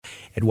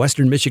at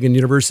Western Michigan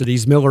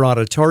University's Miller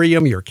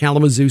Auditorium, your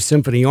Kalamazoo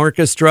Symphony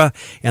Orchestra,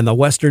 and the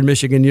Western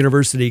Michigan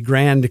University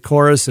Grand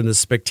Chorus in a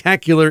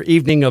spectacular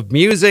evening of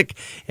music.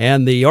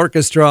 And the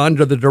orchestra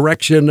under the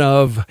direction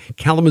of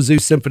Kalamazoo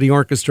Symphony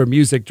Orchestra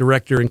music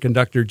director and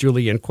conductor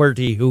Julian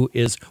Querty, who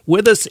is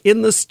with us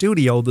in the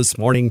studio this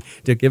morning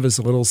to give us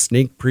a little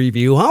sneak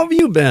preview. How have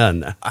you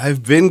been?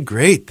 I've been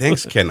great.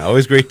 Thanks, Ken.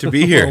 Always great to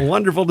be here.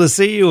 Wonderful to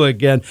see you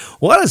again.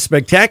 What a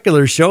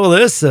spectacular show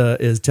this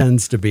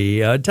tends to be.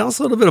 Tell us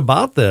a little bit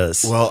about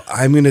this. Well,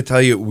 I'm going to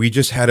tell you, we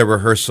just had a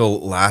rehearsal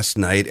last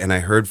night, and I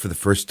heard for the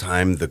first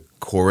time the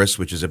chorus,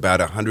 which is about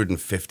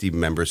 150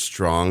 members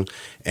strong,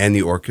 and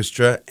the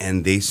orchestra,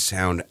 and they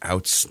sound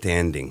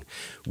outstanding.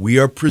 We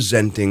are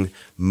presenting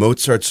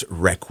Mozart's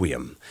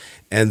Requiem.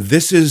 And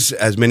this is,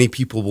 as many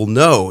people will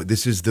know,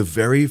 this is the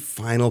very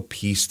final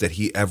piece that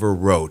he ever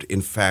wrote.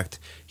 In fact,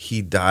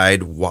 he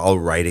died while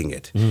writing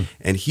it.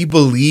 And he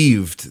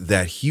believed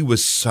that he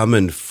was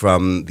summoned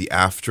from the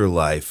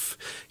afterlife.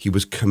 He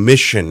was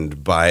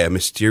commissioned by a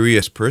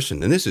mysterious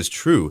person. And this is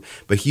true.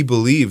 But he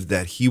believed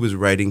that he was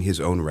writing his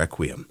own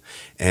Requiem.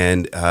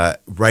 And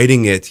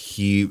writing it,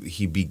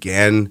 he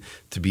began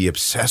to be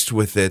obsessed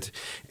with it.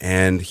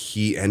 And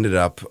he ended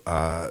up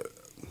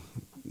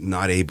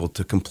not able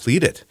to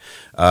complete it.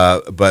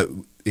 But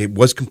it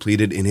was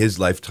completed in his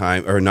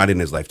lifetime, or not in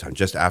his lifetime,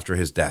 just after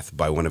his death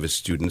by one of his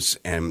students.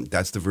 And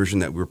that's the version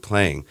that we're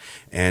playing.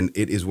 And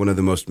it is one of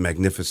the most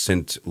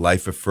magnificent,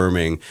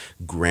 life-affirming,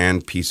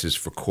 grand pieces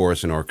for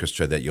chorus and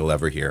orchestra that you'll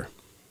ever hear.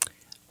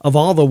 Of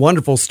all the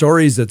wonderful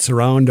stories that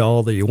surround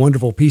all the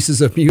wonderful pieces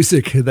of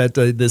music that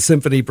the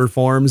symphony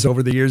performs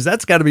over the years,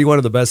 that's got to be one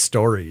of the best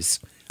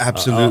stories.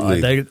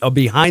 Absolutely.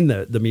 Behind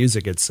the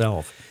music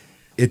itself.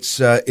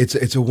 It's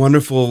a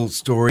wonderful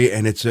story,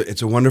 and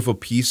it's a wonderful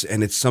piece,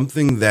 and it's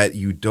something that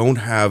you don't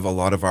have a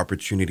lot of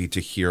opportunity to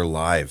hear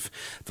live.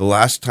 The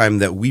last time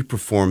that we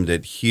performed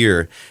it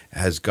here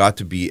has got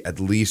to be at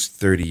least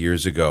 30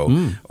 years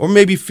ago, or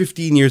maybe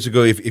 15 years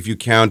ago if you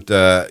count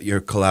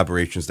your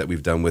collaborations that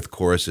we've done with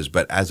choruses.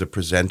 But as a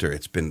presenter,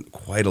 it's been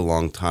quite a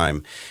long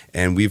time,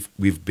 and we've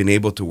been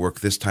able to work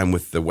this time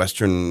with the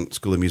Western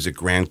School of Music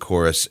Grand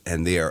Chorus,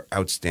 and they are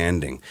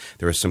outstanding.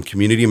 There are some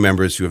community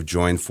members who have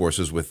joined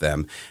forces with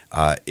them.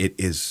 It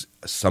is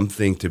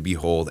something to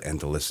behold and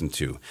to listen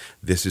to.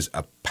 This is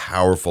a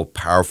powerful,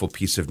 powerful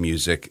piece of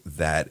music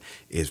that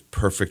is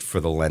perfect for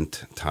the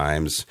Lent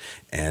times,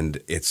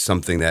 and it's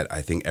something that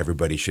I think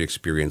everybody should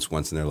experience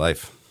once in their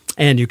life.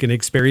 And you can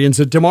experience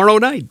it tomorrow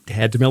night.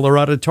 Head to Miller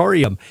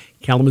Auditorium.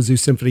 Kalamazoo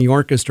Symphony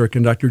Orchestra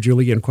conductor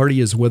Julian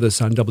Querty is with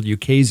us on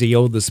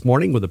WKZO this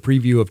morning with a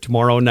preview of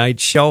tomorrow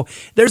night's show.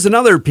 There's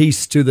another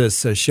piece to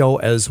this show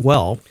as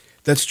well.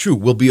 That's true.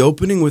 We'll be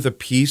opening with a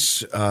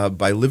piece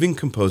by living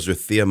composer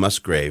Thea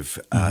Musgrave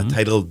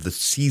titled The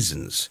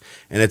Seasons.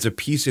 And it's a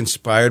piece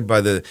inspired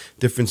by the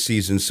different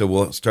seasons. So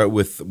we'll start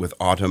with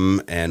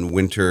autumn and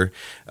winter,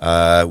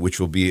 which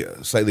will be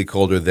slightly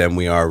colder than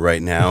we are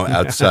right now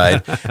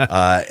outside.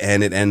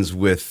 And it ends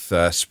with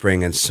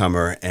spring and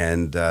summer.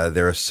 And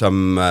there are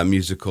some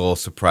musical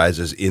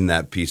surprises in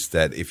that piece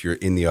that if you're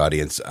in the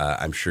audience,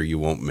 I'm sure you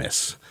won't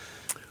miss.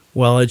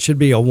 Well, it should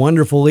be a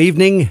wonderful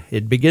evening.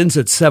 It begins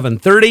at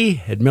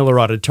 7:30 at Miller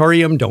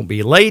Auditorium. Don't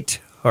be late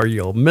or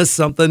you'll miss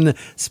something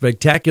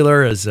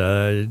spectacular. Is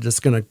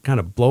just going to kind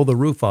of blow the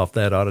roof off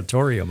that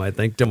auditorium, I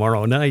think,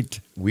 tomorrow night.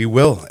 We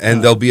will.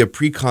 And there'll be a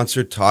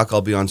pre-concert talk.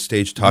 I'll be on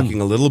stage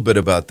talking a little bit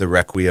about the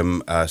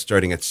Requiem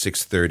starting at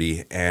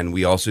 6:30. And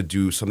we also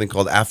do something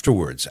called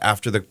Afterwards.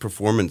 After the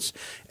performance,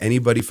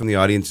 anybody from the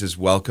audience is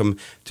welcome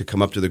to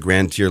come up to the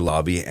Grand Tier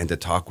lobby and to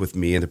talk with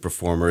me and the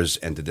performers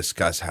and to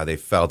discuss how they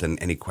felt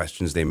and any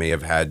questions they may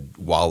have had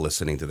while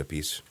listening to the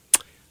piece.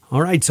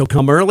 All right, so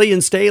come early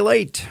and stay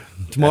late.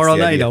 Tomorrow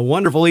night, idea. a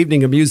wonderful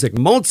evening of music.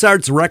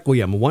 Mozart's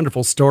Requiem, a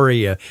wonderful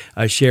story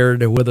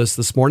shared with us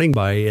this morning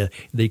by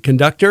the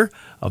conductor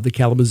of the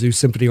Kalamazoo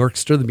Symphony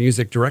Orchestra, the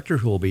music director,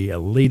 who will be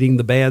leading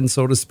the band,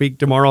 so to speak,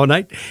 tomorrow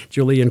night.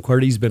 Julian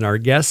Querty's been our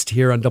guest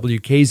here on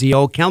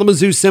WKZO,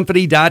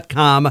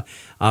 KalamazooSymphony.com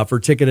for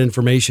ticket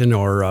information,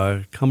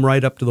 or come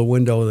right up to the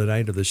window the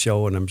night of the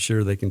show, and I'm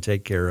sure they can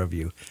take care of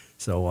you.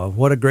 So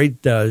what a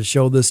great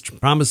show this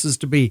promises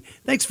to be.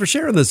 Thanks for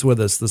sharing this with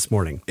us this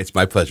morning. It's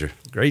my pleasure.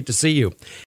 Great to see you.